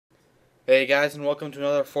Hey guys, and welcome to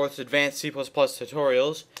another 4th's Advanced C++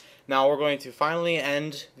 tutorials. Now we're going to finally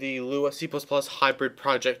end the Lua C++ Hybrid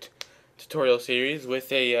project tutorial series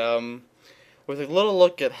with a little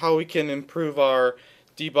look at how we can improve our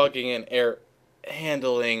debugging and error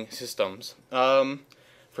handling systems.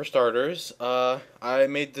 For starters, I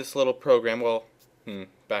made this little program. Well,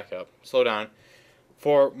 back up, slow down.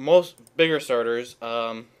 For most bigger starters,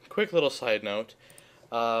 quick little side note.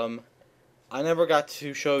 I never got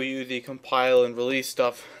to show you the compile and release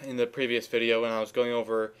stuff in the previous video when I was going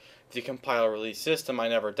over the compile release system. I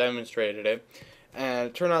never demonstrated it, and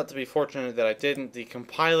it turned out to be fortunate that I didn't. The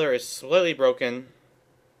compiler is slightly broken,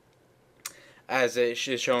 as it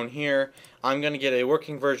is shown here. I'm going to get a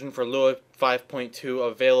working version for Lua 5.2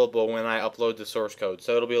 available when I upload the source code,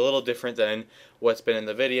 so it'll be a little different than what's been in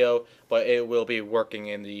the video, but it will be working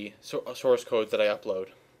in the source code that I upload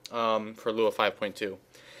for Lua 5.2.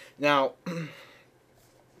 Now,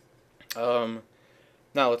 now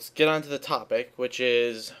let's get on to the topic, which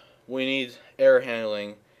is we need error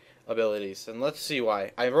handling abilities, and let's see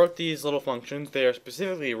why. I wrote these little functions. They are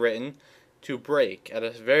specifically written to break at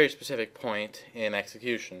a very specific point in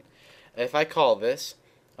execution. If I call this,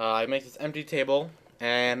 I make this empty table,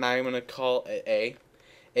 and I'm going to call it A.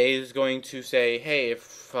 A is going to say, hey,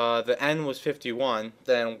 if the n was 51,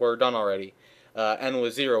 then we're done already. N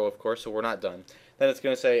was 0, of course, so we're not done. Then it's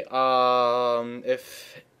going to say,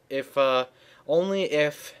 if only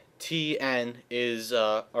if Tn is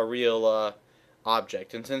a real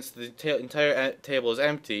object, and since the entire table is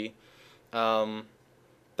empty, that'll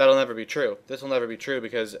never be true. This will never be true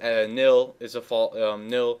because nil is a fault.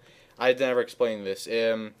 Nil, I never explained this.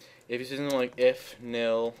 If you say something like if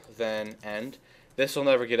nil then end, this will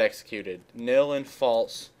never get executed. Nil and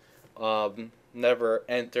false never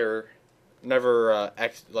enter. Never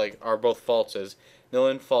are both falses. Nil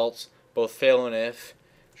and false both fail in if.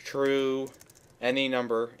 True, any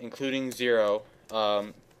number including 0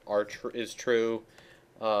 is true.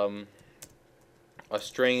 A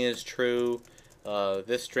string is true.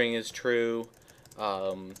 This string is true.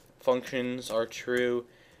 Functions are true.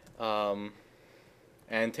 And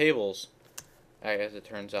tables, as it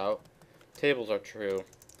turns out, tables are true.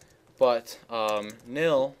 But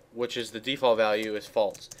nil, which is the default value, is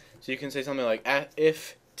false. So you can say something like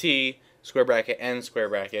if t square bracket n square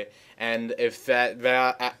bracket, and if that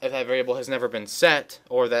variable has never been set,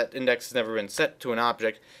 or that index has never been set to an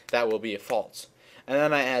object, that will be a false. And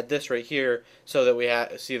then I add this right here so that we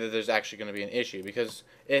see that there's actually going to be an issue, because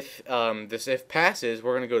if this if passes,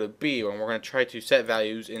 we're going to go to B, and we're going to try to set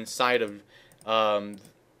values inside of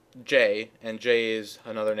J, and J is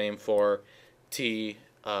another name for t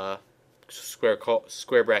square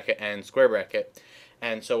bracket n square bracket.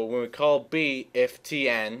 And so when we call B, if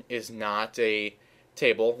Tn is not a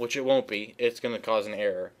table, which it won't be, it's going to cause an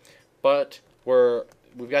error. But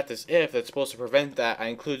we've got this if that's supposed to prevent that. I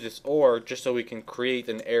include this or just so we can create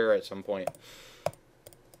an error at some point.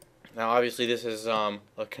 Now obviously this is a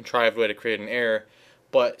contrived way to create an error,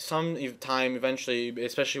 but sometime eventually,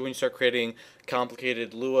 especially when you start creating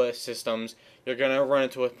complicated Lua systems, you're going to run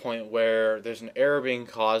into a point where there's an error being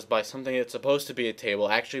caused by something that's supposed to be a table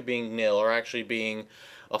actually being nil, or actually being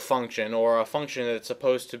a function, or a function that's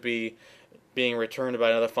supposed to be being returned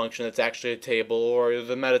by another function that's actually a table, or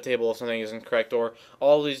the meta table of something isn't correct, or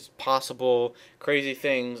all these possible crazy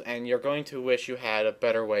things, and you're going to wish you had a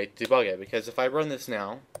better way to debug it. Because if I run this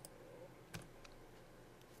now,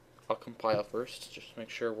 I'll compile first, just to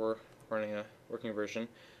make sure we're running a working version.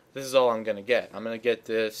 This is all I'm going to get. I'm going to get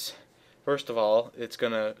this. First of all, it's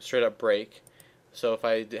going to straight up break. So if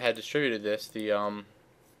I had distributed this, the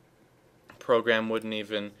program wouldn't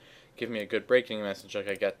even give me a good breaking message like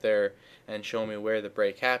I get there and show me where the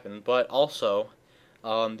break happened. But also,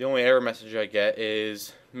 the only error message I get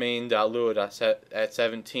is main.lua.set at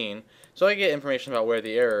 17. So I get information about where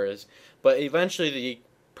the error is. But eventually the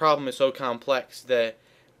problem is so complex that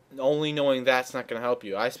only knowing that's not going to help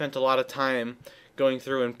you. I spent a lot of time going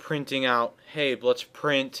through and printing out, hey, let's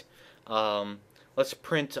print a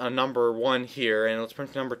number 1 here, and let's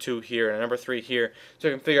print a number 2 here, and a number 3 here, so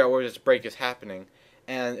I can figure out where this break is happening.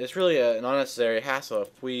 And it's really an unnecessary hassle.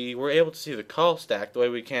 If we were able to see the call stack the way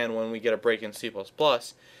we can when we get a break in C++,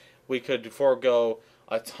 we could forego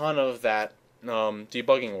a ton of that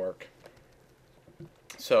debugging work.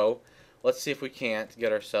 So let's see if we can't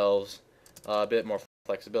get ourselves a bit more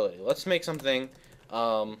flexibility. Let's make something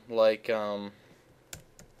like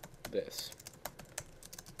this.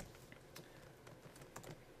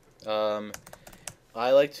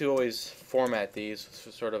 I like to always format these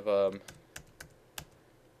sort of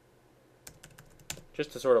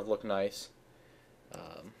just to sort of look nice,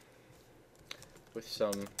 with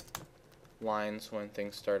some lines when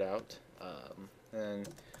things start out. And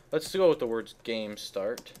let's go with the words game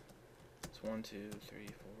start. It's 1, 2, 3, 4,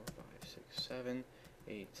 5, 6, 7,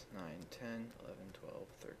 8, 9, 10, 11, 12,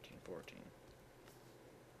 13, 14.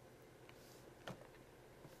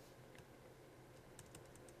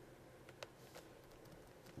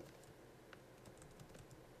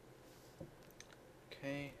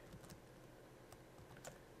 Okay.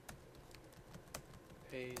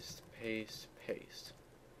 Paste, paste, paste.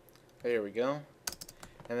 There we go.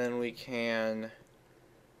 And then we can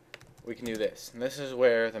do this. And this is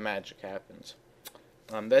where the magic happens.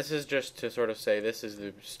 This is just to sort of say this is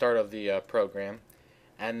the start of the program.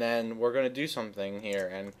 And then we're going to do something here.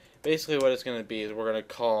 And basically what it's going to be is we're going to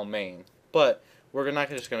call main. But we're not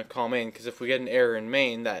just going to call main, because if we get an error in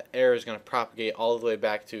main, that error is going to propagate all the way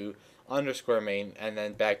back to underscore main and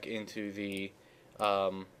then back into the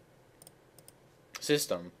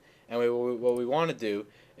system. And what we want to do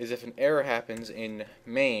is if an error happens in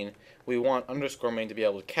main, we want underscore main to be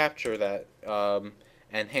able to capture that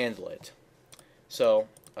and handle it. So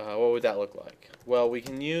what would that look like? Well, we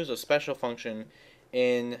can use a special function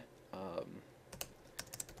in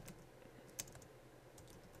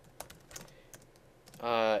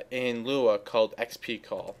Lua called XP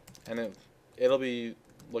call, and it'll be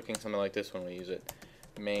looking something like this when we use it.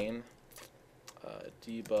 Main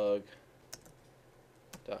debug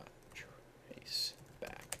dot trace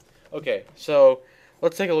back. Okay, so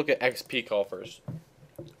let's take a look at XP call first.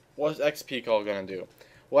 What's XP call gonna do?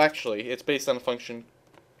 Well, actually, it's based on a function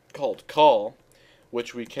called call,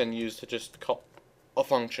 which we can use to just call a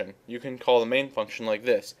function. You can call the main function like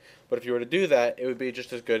this, but if you were to do that, it would be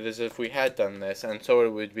just as good as if we had done this, and so it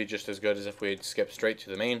would be just as good as if we had skipped straight to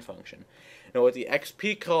the main function. Now, what the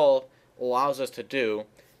XP call allows us to do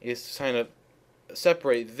is to kind of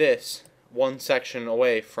separate this one section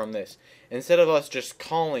away from this. Instead of us just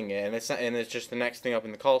calling it, and it's just the next thing up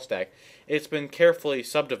in the call stack, it's been carefully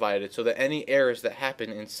subdivided so that any errors that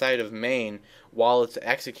happen inside of main while it's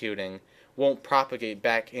executing won't propagate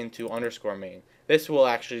back into underscore main. This will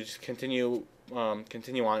actually just continue on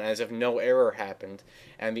as if no error happened,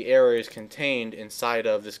 and the error is contained inside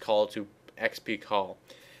of this call to XP call.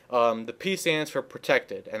 The P stands for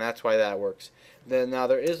protected, and that's why that works. Now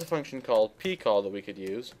there is a function called pcall that we could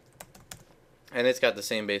use, and it's got the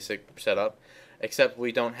same basic setup, except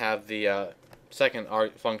we don't have the second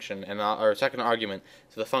function and or second argument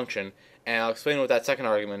to the function, and I'll explain what that second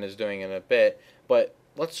argument is doing in a bit. But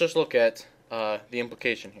let's just look at the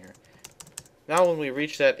implication here. Now, when we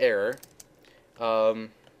reach that error,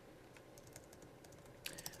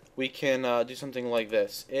 we can do something like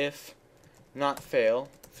this: if not fail,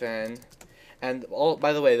 then, and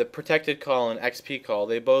by the way, the protected call and XP call,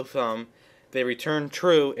 they both they return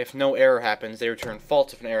true if no error happens. They return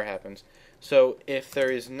false if an error happens. So if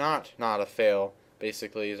there is not a fail,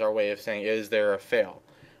 basically, is our way of saying is there a fail,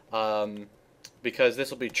 because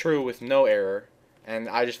this will be true with no error, and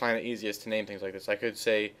I just find it easiest to name things like this. I could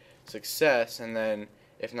say success, and then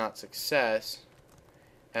if not success,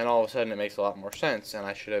 and all of a sudden it makes a lot more sense, and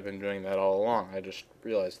I should have been doing that all along. I just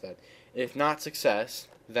realized that. If not success,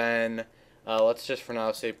 then let's just for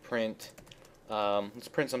now say print, let's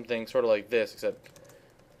print something sort of like this, except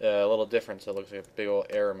a little different, so it looks like a big old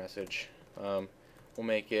error message. We'll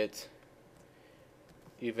make it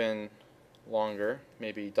even longer,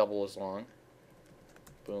 maybe double as long.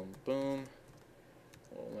 Boom, boom.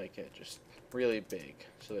 We'll make it just really big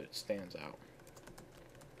so that it stands out.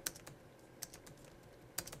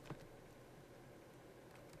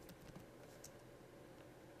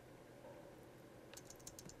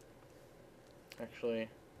 Actually,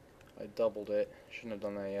 I doubled it. Shouldn't have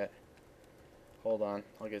done that yet. Hold on,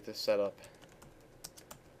 I'll get this set up.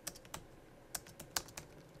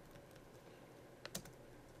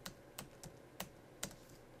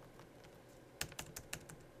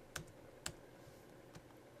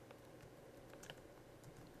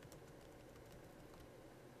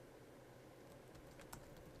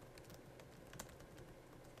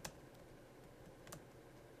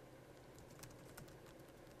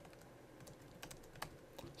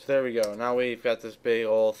 So there we go. Now we've got this big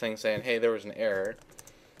old thing saying, hey, there was an error.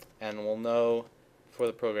 And we'll know before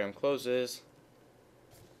the program closes.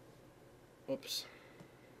 Whoops.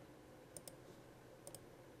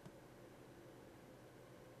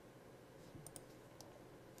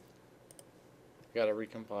 Got to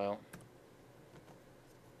recompile.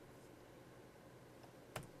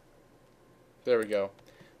 There we go.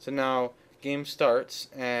 So now game starts,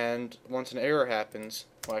 and once an error happens,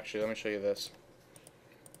 well, actually, let me show you this.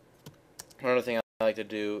 Another thing I like to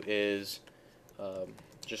do is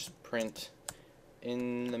just print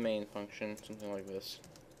in the main function, something like this.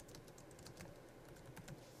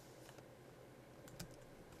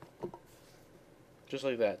 just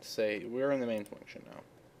like that, to say we're in the main function now.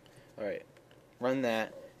 Alright, run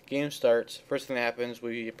that. Game starts. First thing that happens,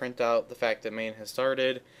 we print out the fact that main has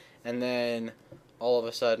started, and then all of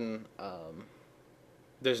a sudden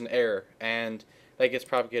there's an error, and that gets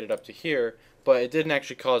propagated up to here, but it didn't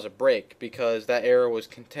actually cause a break because that error was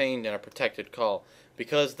contained in a protected call.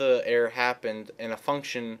 Because the error happened in a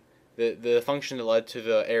function, the function that led to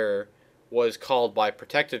the error was called by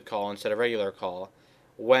protected call instead of regular call.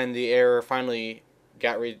 When the error finally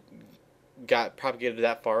got propagated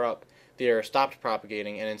that far up, the error stopped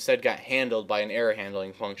propagating and instead got handled by an error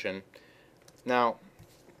handling function. Now,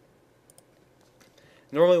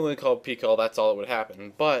 normally when we call pcall, that's all that would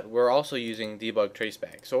happen, but we're also using debug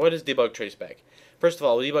traceback. So what is debug traceback? First of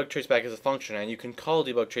all, debug traceback is a function, and you can call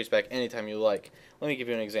debug traceback anytime you like. Let me give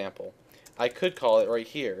you an example. I could call it right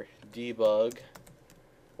here, debug.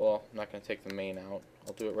 Well, I'm not going to take the main out.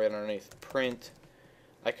 I'll do it right underneath. Print.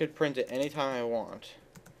 I could print it anytime I want.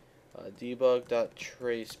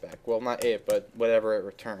 Debug.traceback. Well, not it, but whatever it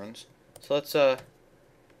returns. So let's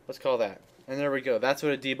call that. And there we go. That's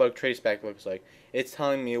what a debug traceback looks like. It's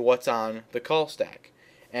telling me what's on the call stack.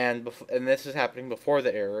 And this is happening before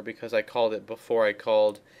the error because I called it before I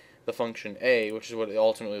called the function A, which is what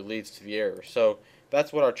ultimately leads to the error. So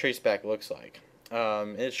that's what our traceback looks like.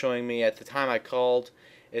 It's showing me at the time I called,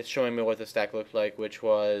 it's showing me what the stack looked like, which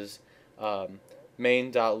was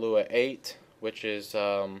main.lua 8, which is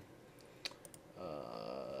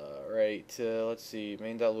let's see,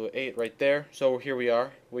 main.lua 8 right there. So here we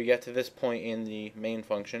are. We get to this point in the main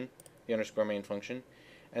function, the underscore main function,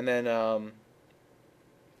 and then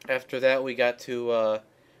after that we got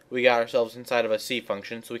ourselves inside of a C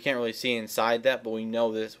function. So we can't really see inside that, but we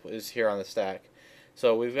know this is here on the stack.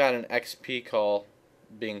 So we've got an XP call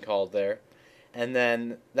being called there, and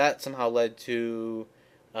then that somehow led to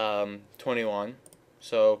 21.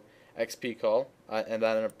 So XP call, and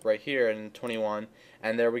that ended up right here in 21,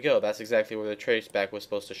 and there we go. That's exactly where the traceback was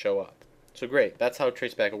supposed to show up. So great, that's how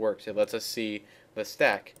traceback works. It lets us see the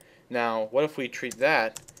stack. Now, what if we treat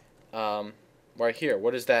that right here?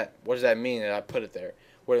 What does that mean that I put it there?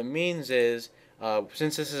 What it means is,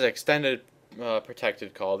 since this is extended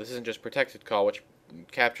protected call, this isn't just protected call, which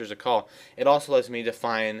captures a call. It also lets me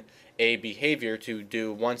define a behavior to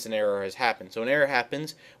do once an error has happened. So an error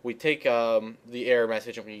happens, we take the error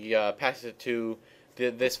message and we pass it to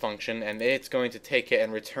this function, and it's going to take it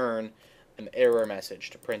and return an error message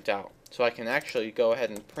to print out. So I can actually go ahead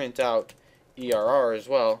and print out ERR as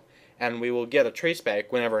well, and we will get a traceback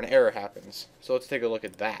whenever an error happens. So let's take a look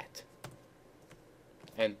at that.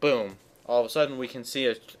 And boom, all of a sudden we can see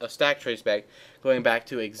a stack traceback going back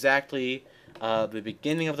to exactly the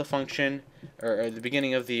beginning of the function, or the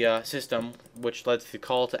beginning of the system, which led to the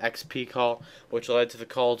call to XP call, which led to the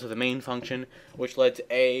call to the main function, which led to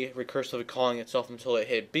A recursively calling itself until it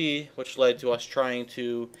hit B, which led to us trying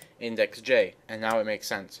to index J. And now it makes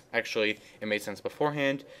sense. Actually, it made sense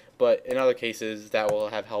beforehand, but in other cases that will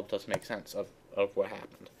have helped us make sense of what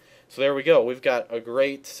happened. So there we go. We've got a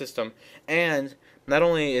great system, and not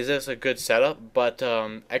only is this a good setup, but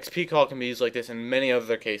XP call can be used like this in many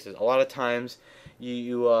other cases. A lot of times,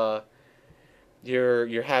 you're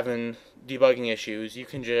having debugging issues. You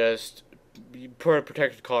can just put a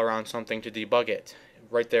protected call around something to debug it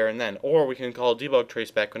right there and then, or we can call debug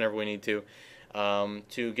traceback whenever we need to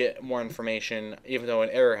get more information, even though an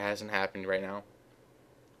error hasn't happened right now.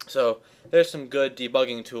 So there's some good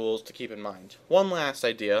debugging tools to keep in mind. One last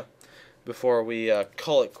idea before we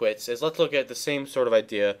call it quits is let's look at the same sort of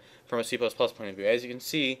idea from a C++ point of view. As you can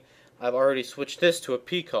see, I've already switched this to a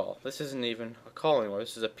P call. This isn't even a call anymore.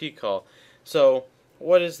 This is a P call. So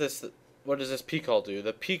what does this P call do?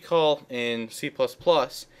 The P call in C++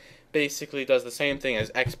 basically does the same thing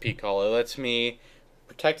as XP call. It lets me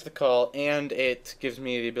protect the call, and it gives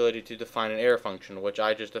me the ability to define an error function, which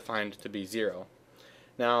I just defined to be 0.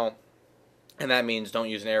 Now, and that means don't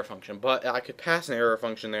use an error function, but I could pass an error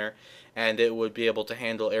function there, and it would be able to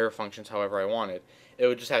handle error functions however I wanted. It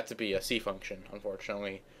would just have to be a C function,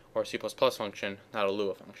 unfortunately, or a C++ function, not a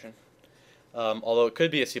Lua function. Although it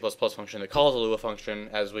could be a C++ function that calls a Lua function,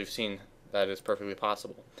 as we've seen, that is perfectly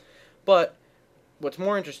possible. But what's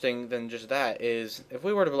more interesting than just that is if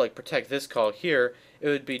we were to protect this call here, it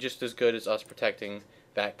would be just as good as us protecting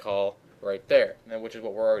that call right there, which is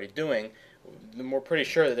what we're already doing. We're pretty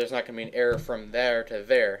sure that there's not going to be an error from there to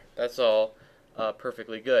there. That's all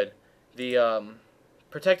perfectly good. The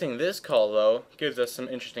protecting this call, though, gives us some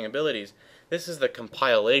interesting abilities. This is the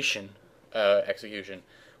compilation execution.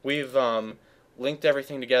 We've linked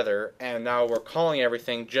everything together, and now we're calling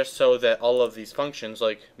everything just so that all of these functions,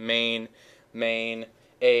 like main,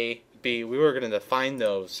 A, B, we were going to define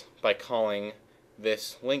those by calling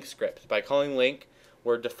this link script. By calling link,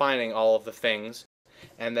 we're defining all of the things,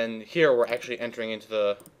 and then here we're actually entering into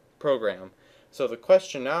the program. So the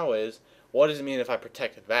question now is, what does it mean if I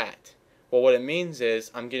protect that? Well, what it means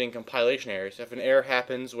is I'm getting compilation errors. If an error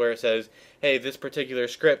happens where it says, hey, this particular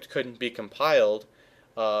script couldn't be compiled,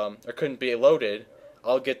 or couldn't be loaded,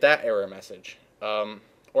 I'll get that error message.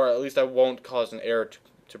 Or at least I won't cause an error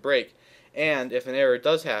to break. And if an error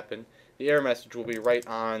does happen, the error message will be right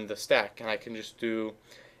on the stack, and I can just do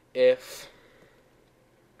if,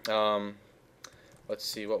 let's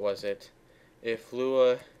see, what was it? If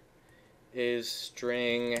Lua is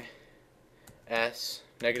string s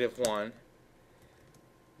 -1,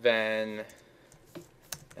 then,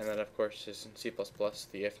 and then of course is in C++,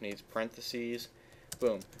 the if needs parentheses,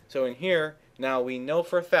 boom. So in here, now we know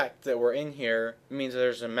for a fact that we're in here, it means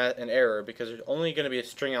there's an error, because there's only going to be a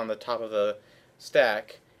string on the top of the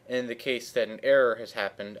stack in the case that an error has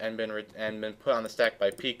happened and been put on the stack by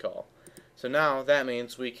pcall. So now that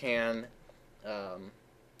means we can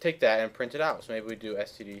take that and print it out. So maybe we do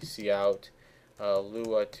std cout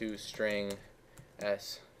lua to string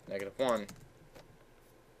s -1,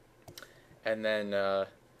 and then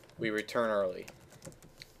we return early,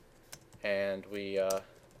 and we of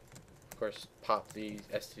course pop the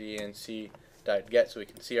std_in_c.get so we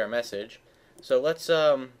can see our message. So let's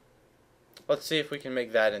see if we can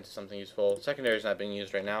make that into something useful. Secondary is not being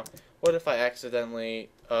used right now. What if I accidentally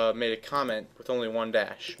made a comment with only one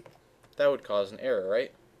dash? That would cause an error,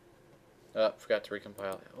 right? Forgot to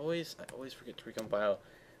recompile. I always forget to recompile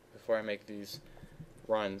before I make these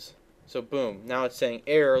runs. So boom, now it's saying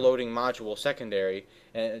error loading module secondary,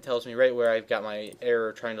 and it tells me right where I've got my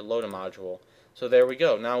error trying to load a module. So there we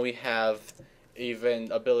go. Now we have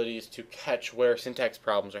even abilities to catch where syntax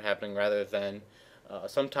problems are happening, rather than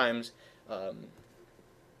sometimes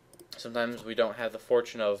we don't have the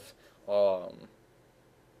fortune of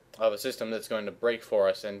a system that's going to break for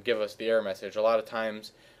us and give us the error message. A lot of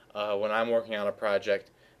times when I'm working on a project,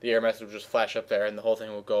 the error message will just flash up there and the whole thing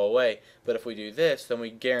will go away. But if we do this, then we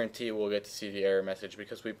guarantee we'll get to see the error message,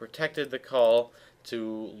 because we protected the call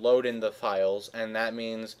to load in the files, and that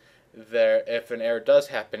means that if an error does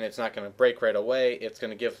happen, it's not going to break right away. It's going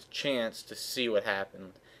to give us a chance to see what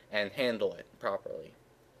happened and handle it properly.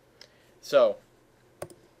 So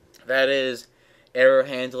that is error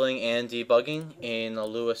handling and debugging in a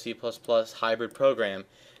Lua C++ hybrid program,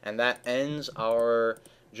 and that ends our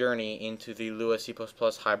journey into the Lua C++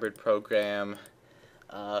 hybrid program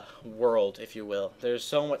world, if you will. There's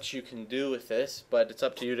so much you can do with this, but it's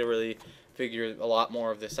up to you to really figure a lot more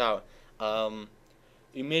of this out.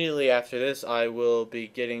 Immediately after this, I will be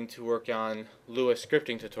getting to work on Lua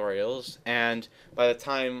scripting tutorials, and by the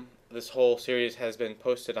time this whole series has been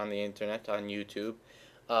posted on the internet, on YouTube,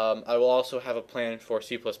 I will also have a plan for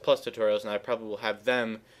C++ tutorials, and I probably will have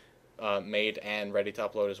them made and ready to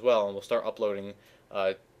upload as well, and we'll start uploading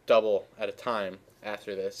double at a time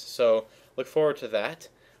after this. So look forward to that.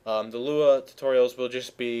 The Lua tutorials will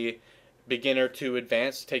just be beginner to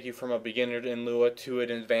advanced, take you from a beginner in Lua to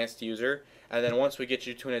an advanced user, and then once we get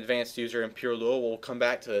you to an advanced user in pure Lua, we'll come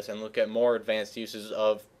back to this and look at more advanced uses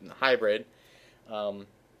of hybrid.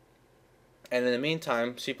 And in the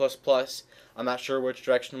meantime, C++, I'm not sure which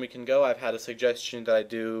direction we can go. I've had a suggestion that I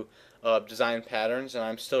do design patterns, and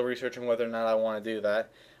I'm still researching whether or not I want to do that.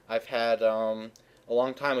 I've had, a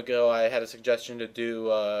long time ago, I had a suggestion to do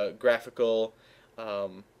graphical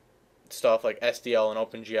stuff like SDL and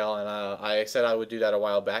OpenGL, and I said I would do that a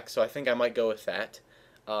while back, so I think I might go with that.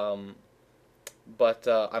 But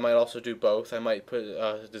I might also do both. I might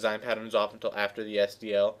put design patterns off until after the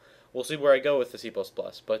SDL. We'll see where I go with the C++,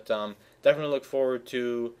 but definitely look forward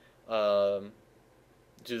to the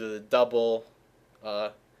double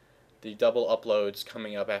uploads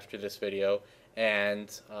coming up after this video. And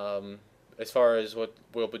as far as what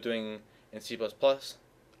we'll be doing in C++,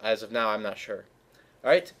 as of now, I'm not sure.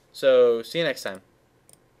 Alright, so see you next time.